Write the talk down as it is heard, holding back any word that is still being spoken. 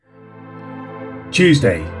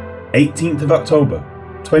Tuesday, 18th of October,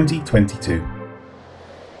 2022.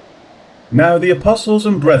 Now the apostles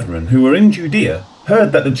and brethren who were in Judea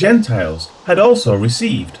heard that the Gentiles had also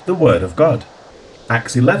received the word of God.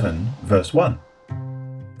 Acts 11, verse 1.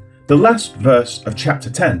 The last verse of chapter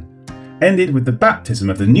 10 ended with the baptism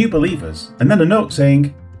of the new believers and then a note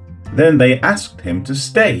saying, "Then they asked him to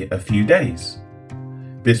stay a few days."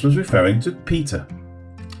 This was referring to Peter.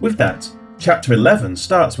 With that, chapter 11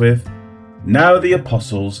 starts with, "Now the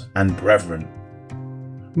apostles and brethren."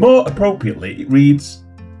 More appropriately, it reads,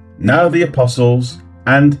 "Now the apostles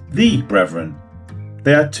and the brethren."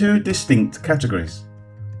 They are two distinct categories.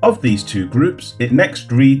 Of these two groups, it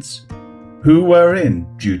next reads, "who were in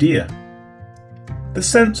Judea." The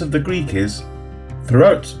sense of the Greek is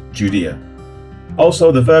throughout Judea.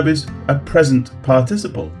 Also, the verb is a present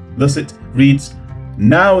participle. Thus it reads,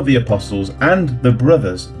 "Now the apostles and the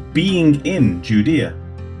brothers being in Judea."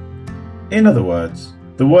 In other words,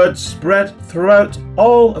 the word spread throughout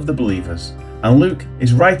all of the believers, and Luke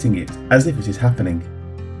is writing it as if it is happening.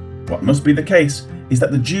 What must be the case is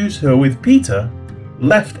that the Jews who were with Peter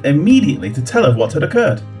left immediately to tell of what had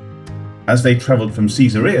occurred. As they travelled from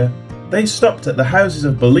Caesarea, they stopped at the houses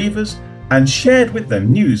of believers and shared with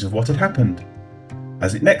them news of what had happened.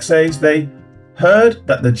 As it next says, they heard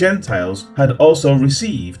that the Gentiles had also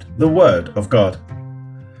received the word of God.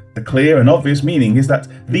 The clear and obvious meaning is that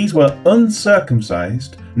these were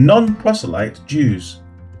uncircumcised, non-proselyte Jews.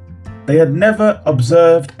 They had never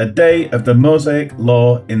observed a day of the Mosaic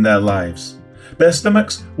law in their lives. Their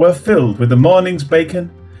stomachs were filled with the morning's bacon.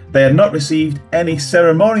 They had not received any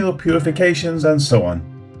ceremonial purifications and so on.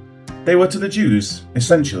 They were to the Jews,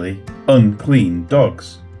 essentially, unclean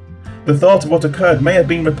dogs. The thought of what occurred may have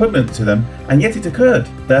been repugnant to them, and yet it occurred.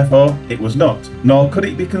 Therefore, it was not, nor could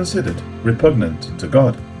it be considered, repugnant to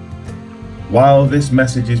God. While this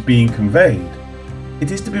message is being conveyed,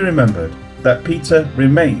 it is to be remembered that Peter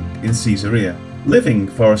remained in Caesarea, living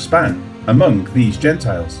for a span among these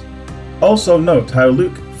Gentiles. Also note how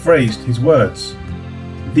Luke phrased his words.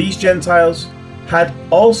 These Gentiles had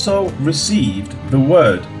also received the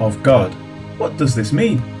word of God. What does this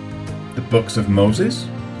mean? The books of Moses?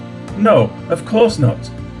 No, of course not.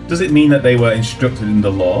 Does it mean that they were instructed in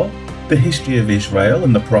the law, the history of Israel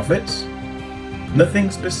and the prophets?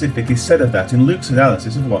 Nothing specific is said of that in Luke's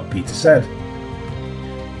analysis of what Peter said.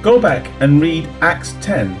 Go back and read Acts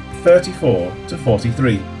 10, 34 to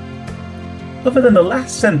 43. Other than the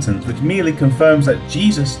last sentence, which merely confirms that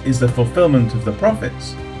Jesus is the fulfillment of the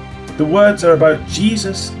prophets, the words are about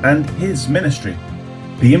Jesus and his ministry.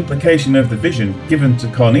 The implication of the vision given to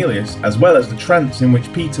Cornelius, as well as the trance in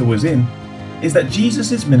which Peter was in, is that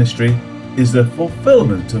Jesus' ministry is the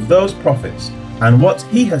fulfillment of those prophets, and what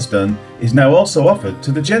he has done is now also offered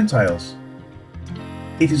to the Gentiles.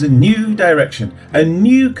 It is a new direction, a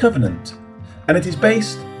new covenant, and it is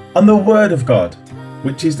based on the Word of God,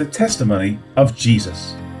 which is the testimony of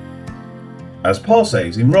Jesus. As Paul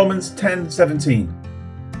says in Romans 10:17,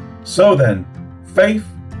 "So then, faith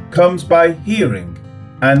comes by hearing,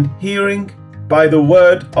 and hearing by the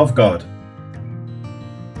word of God."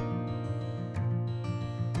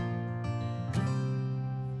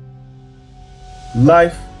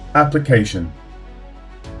 Life application.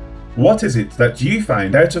 What is it that you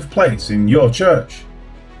find out of place in your church?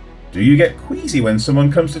 Do you get queasy when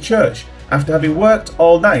someone comes to church after having worked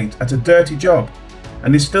all night at a dirty job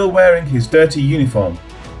and is still wearing his dirty uniform?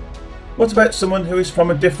 What about someone who is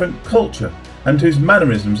from a different culture and whose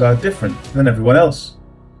mannerisms are different than everyone else?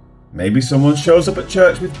 Maybe someone shows up at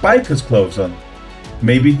church with biker's clothes on.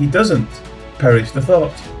 Maybe he doesn't. Perish the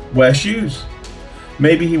thought. Wear shoes.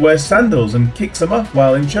 Maybe he wears sandals and kicks them off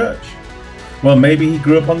while in church. Well, maybe he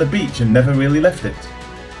grew up on the beach and never really left it.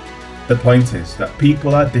 The point is that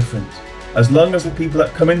people are different. As long as the people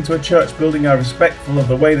that come into a church building are respectful of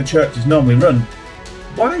the way the church is normally run,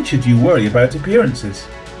 why should you worry about appearances?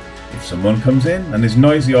 If someone comes in and is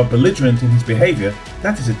noisy or belligerent in his behaviour,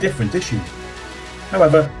 that is a different issue.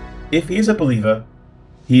 However, if he is a believer,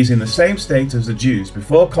 he is in the same state as the Jews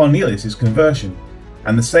before Cornelius' conversion,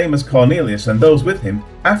 and the same as Cornelius and those with him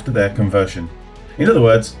after their conversion. In other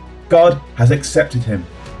words, God has accepted him.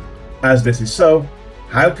 As this is so,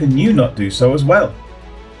 how can you not do so as well?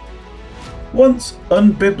 Once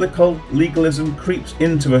unbiblical legalism creeps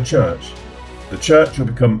into a church, the church will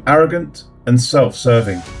become arrogant and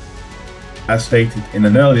self-serving. As stated in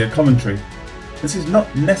an earlier commentary, this is not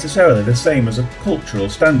necessarily the same as a cultural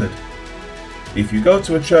standard. If you go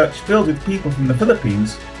to a church filled with people from the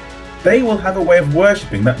Philippines, they will have a way of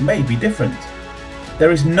worshipping that may be different. There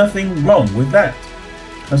is nothing wrong with that,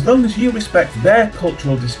 as long as you respect their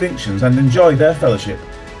cultural distinctions and enjoy their fellowship.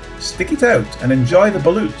 stick it out and enjoy the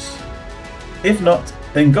balloons. If not,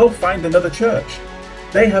 then go find another church.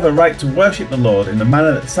 They have a right to worship the Lord in a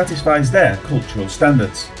manner that satisfies their cultural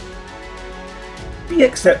standards. Be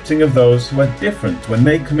accepting of those who are different when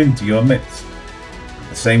they come into your midst. At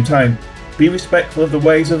the same time, be respectful of the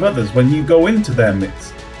ways of others when you go into their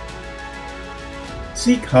midst.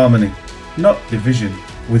 Seek harmony, not division,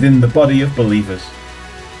 within the body of believers.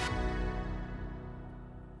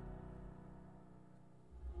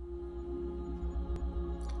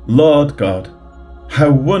 Lord God,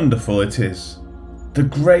 how wonderful it is! The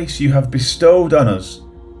grace you have bestowed on us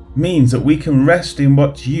means that we can rest in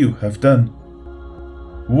what you have done.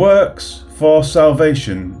 Works for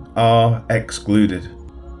salvation are excluded.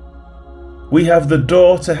 We have the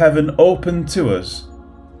door to heaven opened to us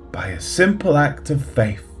by a simple act of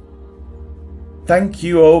faith. Thank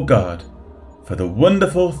you, O God, for the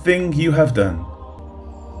wonderful thing you have done.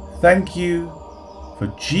 Thank you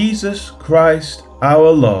for Jesus Christ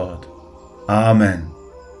our Lord. Amen.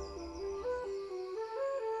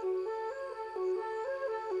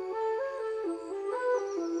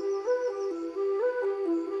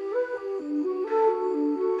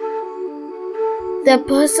 The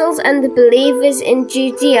apostles and the believers in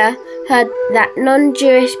Judea heard that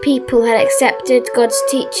non-Jewish people had accepted God's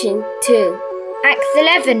teaching too. Acts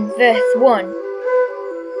 11 verse 1.